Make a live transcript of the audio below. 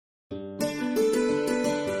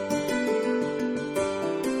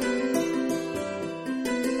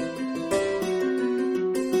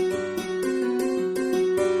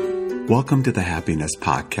Welcome to the Happiness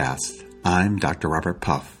Podcast. I'm Dr. Robert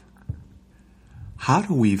Puff. How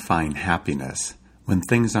do we find happiness when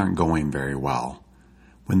things aren't going very well?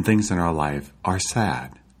 When things in our life are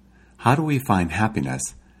sad? How do we find happiness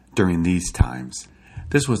during these times?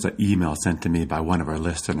 This was an email sent to me by one of our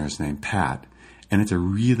listeners named Pat, and it's a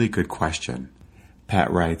really good question.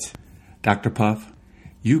 Pat writes, Dr. Puff,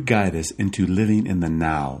 you guide us into living in the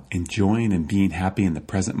now, enjoying and being happy in the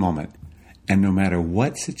present moment. And no matter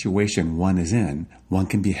what situation one is in, one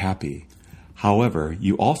can be happy. However,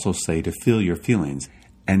 you also say to feel your feelings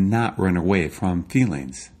and not run away from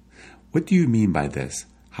feelings. What do you mean by this?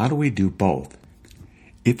 How do we do both?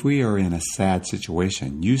 If we are in a sad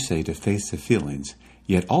situation, you say to face the feelings,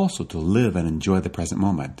 yet also to live and enjoy the present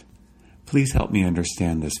moment. Please help me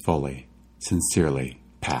understand this fully. Sincerely,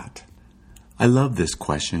 Pat. I love this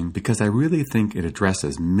question because I really think it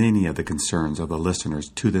addresses many of the concerns of the listeners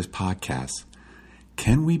to this podcast.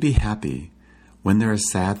 Can we be happy when there are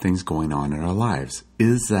sad things going on in our lives?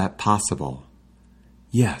 Is that possible?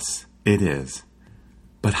 Yes, it is.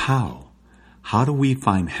 But how? How do we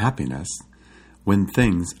find happiness when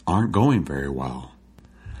things aren't going very well?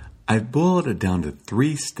 I've boiled it down to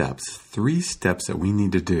three steps that we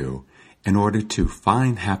need to do in order to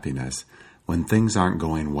find happiness when things aren't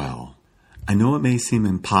going well. I know it may seem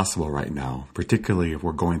impossible right now, particularly if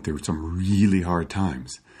we're going through some really hard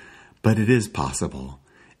times, but it is possible,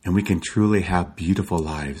 and we can truly have beautiful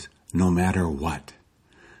lives no matter what.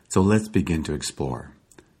 So let's begin to explore.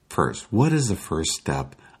 First, what is the first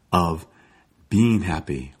step of being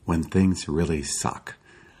happy when things really suck?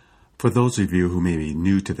 For those of you who may be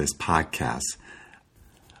new to this podcast,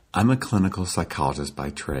 I'm a clinical psychologist by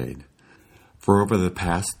trade. For over the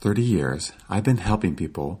past 30 years, I've been helping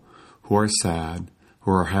people who are sad,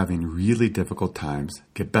 who are having really difficult times,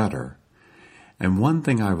 get better. And one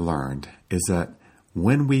thing I've learned is that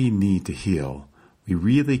when we need to heal, we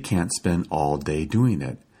really can't spend all day doing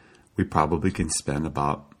it. We probably can spend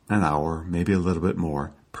about an hour, maybe a little bit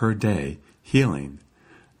more, per day healing.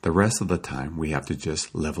 The rest of the time, we have to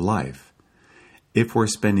just live life. If we're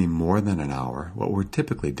spending more than an hour, what we're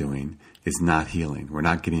typically doing is not healing. We're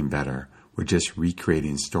not getting better. We're just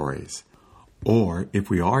recreating stories. Or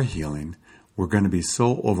if we are healing, we're going to be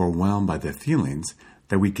so overwhelmed by the feelings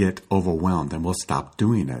that we get overwhelmed and we'll stop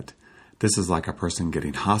doing it. This is like a person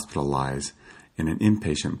getting hospitalized in an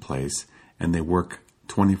inpatient place and they work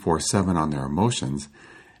 24/7 on their emotions,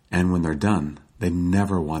 and when they're done, they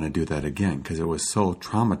never want to do that again because it was so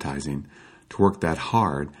traumatizing to work that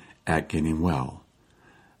hard at getting well.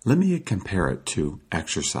 Let me compare it to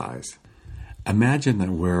exercise. Imagine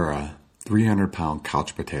that we're a 300-pound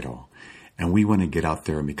couch potato, and we want to get out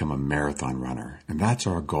there and become a marathon runner. And that's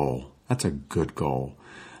our goal. That's a good goal.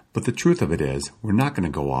 But the truth of it is, we're not going to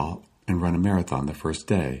go out and run a marathon the first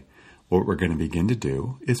day. What we're going to begin to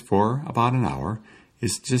do is for about an hour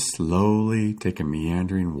is just slowly take a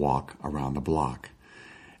meandering walk around the block.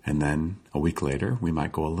 And then a week later, we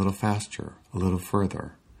might go a little faster, a little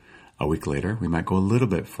further. A week later, we might go a little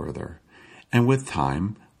bit further. And with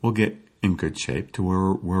time, we'll get in good shape to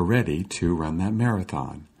where we're ready to run that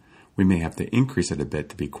marathon. We may have to increase it a bit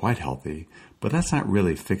to be quite healthy, but that's not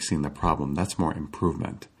really fixing the problem. That's more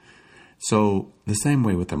improvement. So the same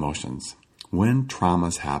way with emotions. When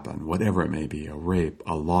traumas happen, whatever it may be, a rape,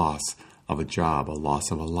 a loss of a job, a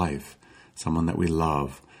loss of a life, someone that we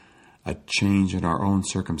love, a change in our own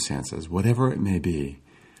circumstances, whatever it may be,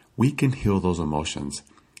 we can heal those emotions,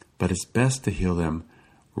 but it's best to heal them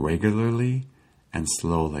regularly and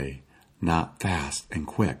slowly, not fast and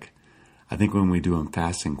quick. I think when we do them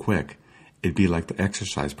fast and quick, it'd be like the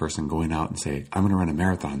exercise person going out and say, I'm going to run a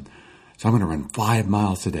marathon, so I'm going to run 5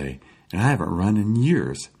 miles today, and I haven't run in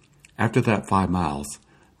years. After that 5 miles,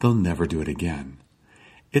 they'll never do it again.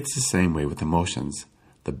 It's the same way with emotions.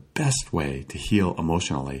 The best way to heal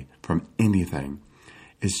emotionally from anything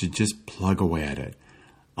is to just plug away at it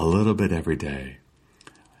a little bit every day,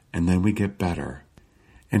 and then we get better.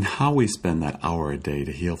 And how we spend that hour a day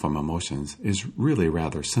to heal from emotions is really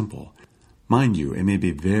rather simple. Mind you, it may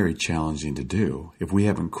be very challenging to do. If we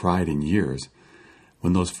haven't cried in years,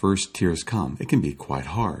 when those first tears come, it can be quite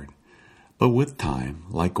hard. But with time,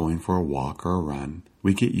 like going for a walk or a run,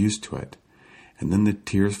 we get used to it. And then the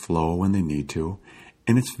tears flow when they need to,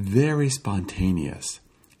 and it's very spontaneous.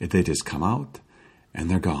 If they just come out, and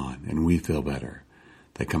they're gone, and we feel better.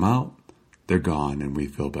 They come out, they're gone, and we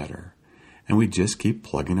feel better. And we just keep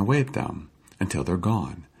plugging away at them until they're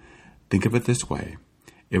gone. Think of it this way.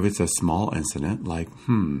 If it's a small incident like,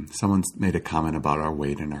 someone's made a comment about our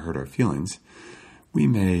weight and it hurt our feelings, we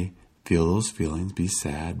may feel those feelings, be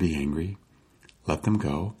sad, be angry, let them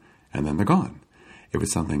go, and then they're gone. If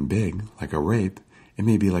it's something big, like a rape, it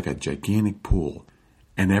may be like a gigantic pool.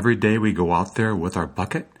 And every day we go out there with our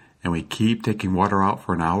bucket and we keep taking water out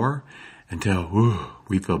for an hour until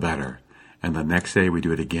we feel better. And the next day we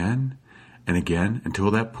do it again and again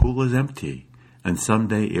until that pool is empty. And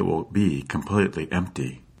someday it will be completely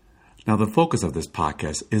empty. Now, the focus of this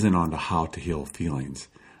podcast isn't on how to heal feelings.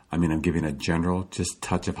 I'm giving a general just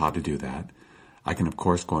touch of how to do that. I can, of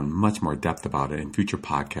course, go in much more depth about it in future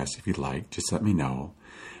podcasts if you'd like. Just let me know.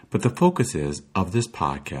 But the focus of this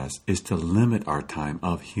podcast is to limit our time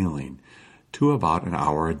of healing to about an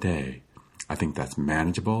hour a day. I think that's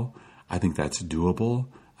manageable. I think that's doable.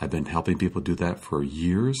 I've been helping people do that for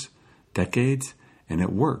years, decades, and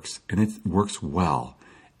it works. And it works well.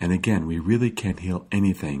 And again, we really can't heal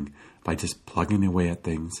anything by just plugging away at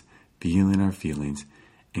things, feeling our feelings,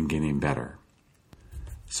 and getting better.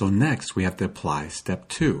 So next, we have to apply step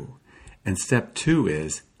 2. And step 2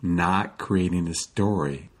 is not creating a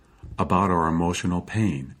story about our emotional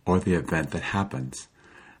pain or the event that happens.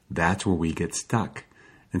 That's where we get stuck.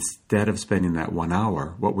 Instead of spending that 1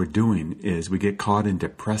 hour, what we're doing is we get caught in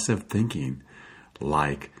depressive thinking,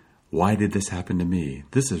 like, why did this happen to me?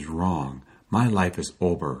 This is wrong. My life is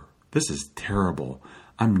over. This is terrible.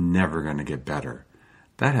 I'm never going to get better.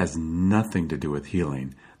 That has nothing to do with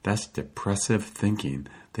healing. That's depressive thinking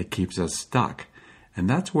that keeps us stuck. And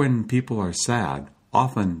that's when people are sad.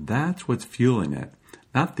 Often that's what's fueling it,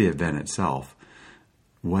 not the event itself.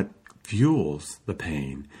 What fuels the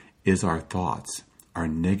pain is our thoughts, our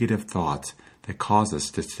negative thoughts that cause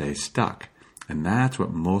us to stay stuck. And that's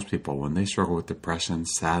what most people, when they struggle with depression,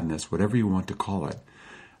 sadness, whatever you want to call it,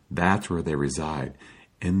 that's where they reside,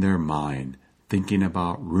 in their mind, thinking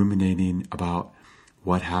about, ruminating about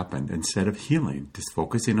what happened instead of healing, just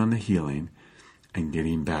focusing on the healing and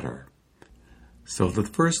getting better. So the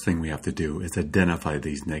first thing we have to do is identify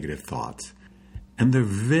these negative thoughts. And they're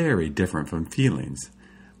very different from feelings.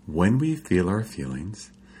 When we feel our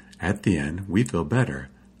feelings, at the end, we feel better.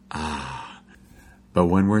 But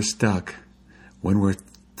when we're stuck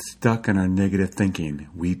in our negative thinking,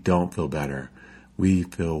 we don't feel better. We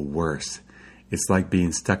feel worse. It's like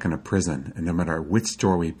being stuck in a prison, and no matter which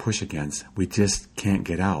door we push against, we just can't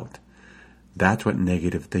get out. That's what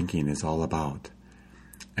negative thinking is all about.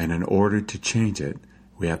 And in order to change it,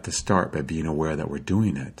 we have to start by being aware that we're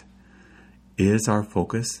doing it. Is our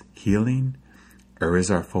focus healing, or is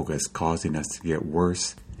our focus causing us to get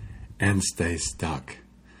worse and stay stuck?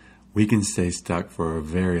 We can stay stuck for a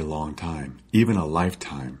very long time, even a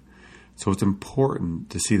lifetime. So it's important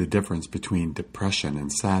to see the difference between depression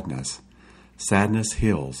and sadness. Sadness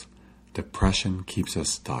heals. Depression keeps us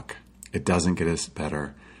stuck. It doesn't get us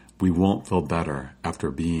better. We won't feel better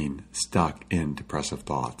after being stuck in depressive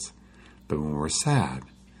thoughts. But when we're sad,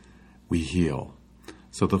 we heal.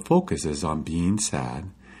 So the focus is on being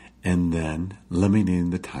sad and then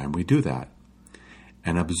limiting the time we do that.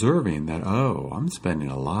 And observing that, I'm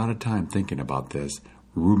spending a lot of time thinking about this,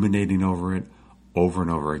 ruminating over it over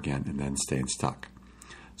and over again, and then staying stuck.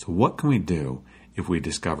 So what can we do if we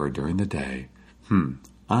discover during the day,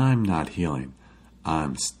 I'm not healing,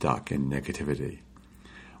 I'm stuck in negativity?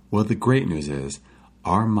 Well, the great news is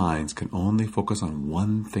our minds can only focus on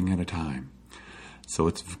one thing at a time. So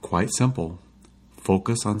it's quite simple.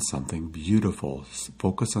 Focus on something beautiful.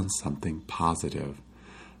 Focus on something positive.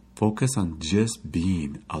 Focus on just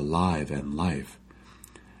being alive in life.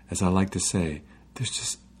 As I like to say, there's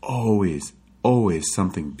just always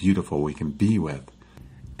something beautiful we can be with.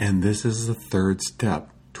 And this is the third step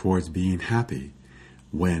towards being happy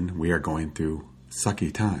when we are going through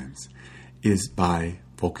sucky times, is by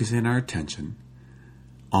focusing our attention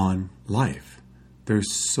on life.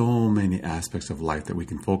 There's so many aspects of life that we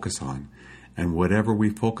can focus on, and whatever we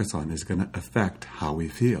focus on is going to affect how we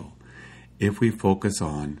feel. If we focus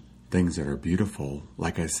on things that are beautiful,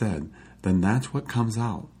 like I said, then that's what comes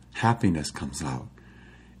out. Happiness comes out.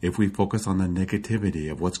 If we focus on the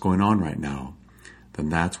negativity of what's going on right now, then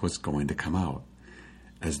that's what's going to come out.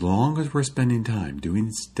 As long as we're spending time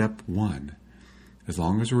doing step 1, as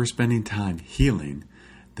long as we're spending time healing,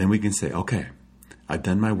 then we can say, okay, I've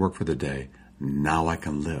done my work for the day, now I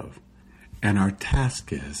can live. And our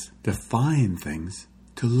task is to find things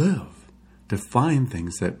to live, to find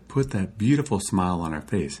things that put that beautiful smile on our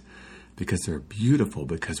face because they're beautiful,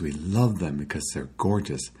 because we love them, because they're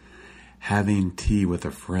gorgeous. Having tea with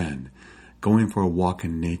a friend, going for a walk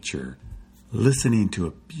in nature, listening to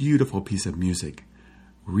a beautiful piece of music,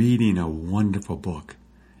 reading a wonderful book,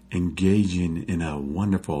 engaging in a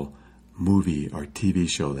wonderful movie or TV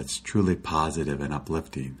show that's truly positive and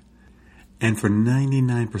uplifting. And for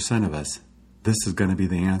 99% of us, this is going to be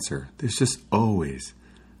the answer. There's just always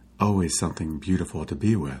always something beautiful to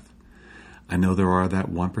be with. I know there are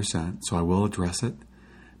that 1%, so I will address it.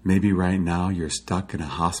 Maybe right now you're stuck in a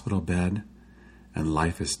hospital bed and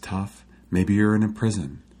life is tough. Maybe you're in a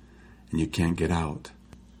prison and you can't get out.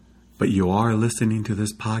 But you are listening to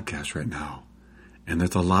this podcast right now, and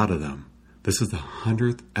there's a lot of them. This is the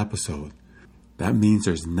 100th episode. That means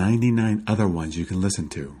there's 99 other ones you can listen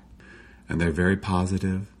to. And they're very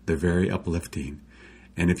positive, they're very uplifting.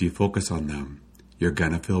 And if you focus on them, you're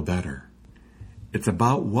going to feel better. It's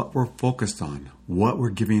about what we're focused on, what we're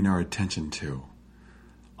giving our attention to.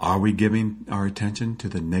 Are we giving our attention to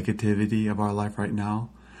the negativity of our life right now?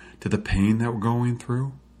 To the pain that we're going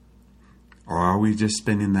through? Or are we just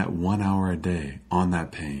spending that 1 hour a day on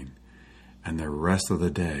that pain and the rest of the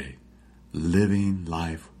day living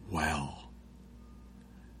life well?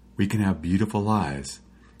 We can have beautiful lives,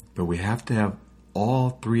 but we have to have all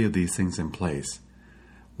three of these things in place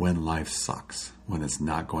when life sucks, when it's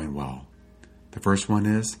not going well. The first one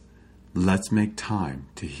is, let's make time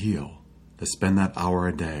to heal, to spend that hour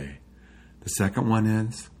a day. The second one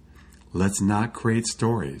is, let's not create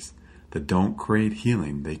stories that don't create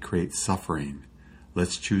healing, they create suffering.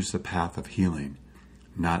 Let's choose the path of healing,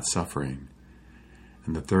 not suffering.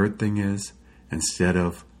 And the third thing is, instead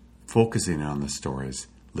of focusing on the stories,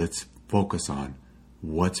 let's focus on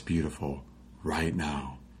what's beautiful right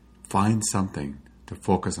now. Find something to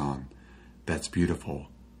focus on that's beautiful.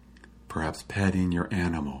 Perhaps petting your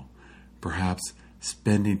animal, perhaps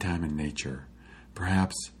spending time in nature,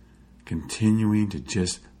 perhaps continuing to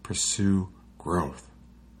just pursue growth,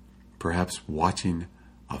 perhaps watching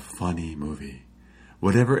a funny movie.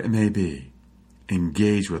 Whatever it may be,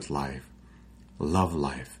 engage with life, love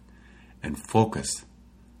life, and focus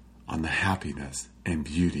on the happiness and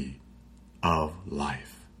beauty of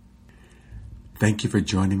life. Thank you for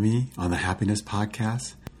joining me on the Happiness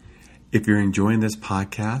Podcast. If you're enjoying this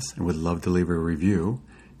podcast and would love to leave a review,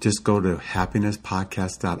 just go to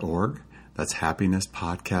happinesspodcast.org. That's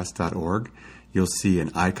happinesspodcast.org. You'll see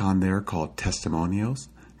an icon there called Testimonials.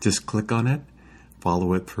 Just click on it,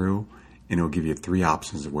 follow it through, and it'll give you 3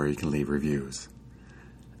 options of where you can leave reviews.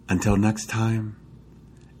 Until next time,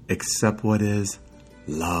 accept what is,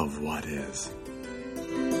 love what is.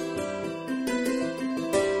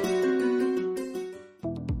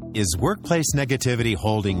 Is workplace negativity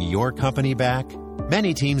holding your company back?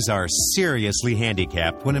 Many teams are seriously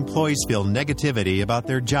handicapped when employees feel negativity about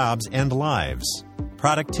their jobs and lives.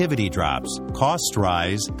 Productivity drops, costs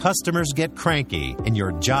rise, customers get cranky, and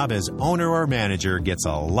your job as owner or manager gets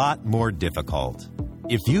a lot more difficult.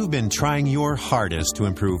 If you've been trying your hardest to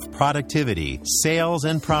improve productivity, sales,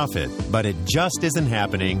 and profit, but it just isn't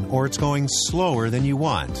happening or it's going slower than you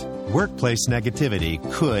want, workplace negativity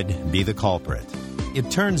could be the culprit. It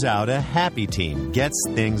turns out a happy team gets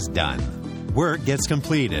things done. Work gets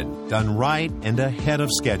completed, done right and ahead of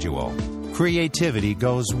schedule. Creativity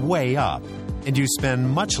goes way up, and you spend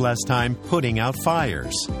much less time putting out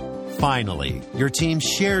fires. Finally, your team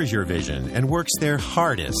shares your vision and works their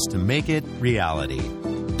hardest to make it reality.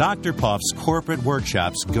 Dr. Puff's corporate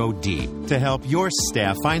workshops go deep to help your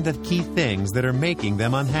staff find the key things that are making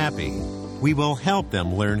them unhappy. We will help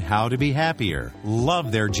them learn how to be happier,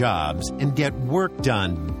 love their jobs, and get work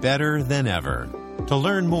done better than ever. To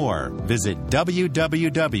learn more, visit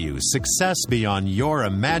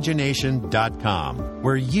www.successbeyondyourimagination.com,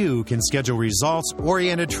 where you can schedule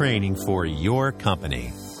results-oriented training for your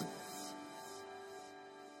company.